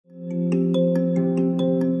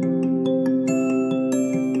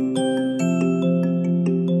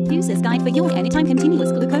guide for your anytime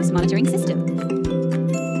continuous glucose monitoring system.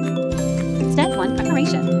 Step 1.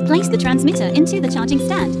 Preparation. Place the transmitter into the charging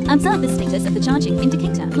stand. Observe the status of the charging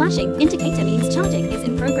indicator. Flashing indicator means charging is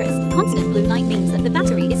in progress. Constant blue light means that the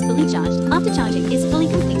battery is fully charged. After charging is fully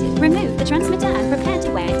completed, remove the transmitter and prepare to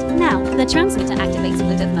wear it. Now, the transmitter activates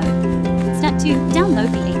Bluetooth mode. Step 2.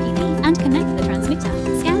 Download the app and connect the transmitter.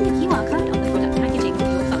 Scan the QR code on the product packaging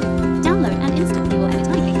with your phone. Download and install your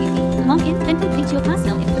Anytime app. Log in, then complete your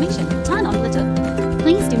personal information. Turn on Bluetooth.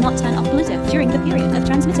 Please do not turn off Bluetooth during the period of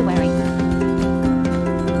transmitter wearing.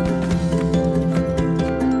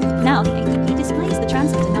 Now the app displays the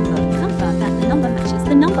transmitter number. Confirm that the number matches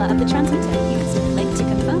the number of the transmitter used. Click to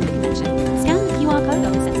confirm the connection. Scan the QR code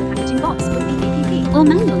on the sensor packaging box with the app, or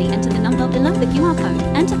manually enter the number below the QR code.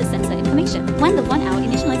 Enter the sensor information. When the 1 hour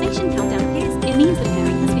initialization countdown appears, it means the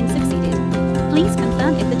pairing has been succeeded. Please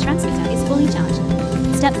confirm if the transmitter is fully charged.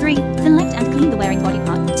 Step 3. Select and clean the wearing body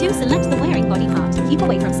part. To select the wearing body part, keep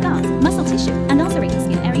away from scars, muscle tissue, and ulcerated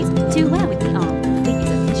skin areas. To wear with the arm, the user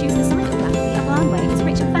can choose the side of back of the upper arm where it is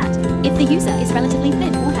rich in fat. If the user is relatively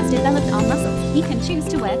thin or has developed arm muscles, he can choose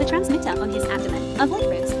to wear the transmitter on his abdomen. Avoid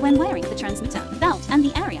ribs when wearing the transmitter, belt, and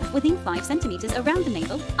the area within 5 centimeters around the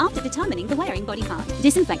navel after determining the wearing body part.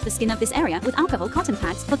 Disinfect the skin of this area with alcohol cotton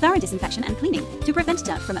pads for thorough disinfection and cleaning to prevent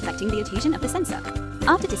dirt from affecting the adhesion of the sensor.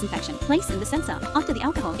 After disinfection, place in the sensor after the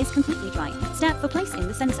alcohol is completely dry. Step for place in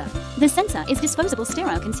the sensor. The sensor is disposable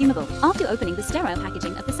sterile consumable. After opening the sterile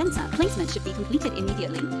packaging of the sensor, placement should be completed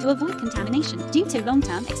immediately to avoid contamination due to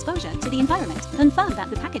long-term exposure to the environment. Confirm that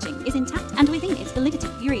the packaging is intact and within its validity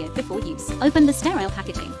period before use. Open the sterile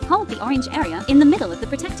packaging. Hold the orange area in the middle of the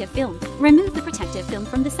protective film. Remove the protective film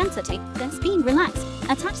from the sensor tape that's been relaxed.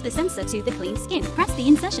 Attach the sensor to the clean skin. Press the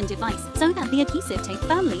insertion device so that the adhesive tape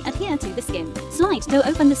firmly adhere to the skin. Slide to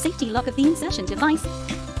open the safety lock of the insertion device.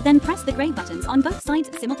 Then press the gray buttons on both sides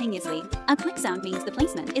simultaneously. A click sound means the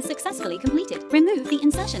placement is successfully completed. Remove the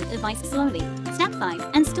insertion device slowly. Step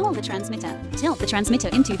 5. Install the transmitter. Tilt the transmitter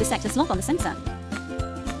into the sector slot on the sensor.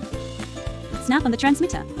 Snap on the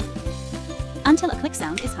transmitter until a click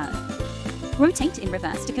sound is heard. Rotate in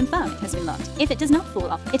reverse to confirm it has been locked. If it does not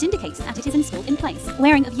fall off, it indicates that it is installed in place.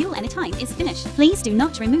 Wearing of Yule Anytime is finished. Please do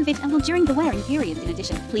not remove it until during the wearing period. In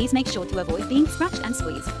addition, please make sure to avoid being scratched and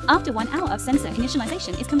squeezed. After 1 hour of sensor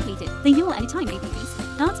initialization is completed, the Yule Anytime app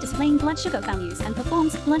starts displaying blood sugar values and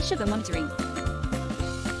performs blood sugar monitoring.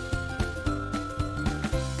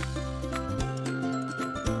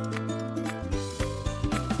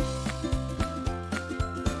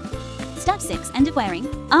 Step 6. End of wearing.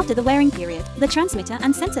 After the wearing period, the transmitter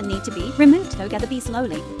and sensor need to be removed together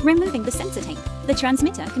slowly. Removing the sensor tape. The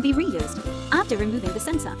transmitter can be reused. After removing the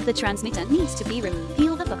sensor, the transmitter needs to be removed.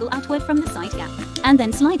 Peel the buckle outward from the side gap, and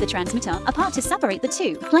then slide the transmitter apart to separate the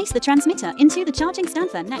two. Place the transmitter into the charging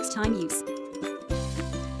stand for next time use.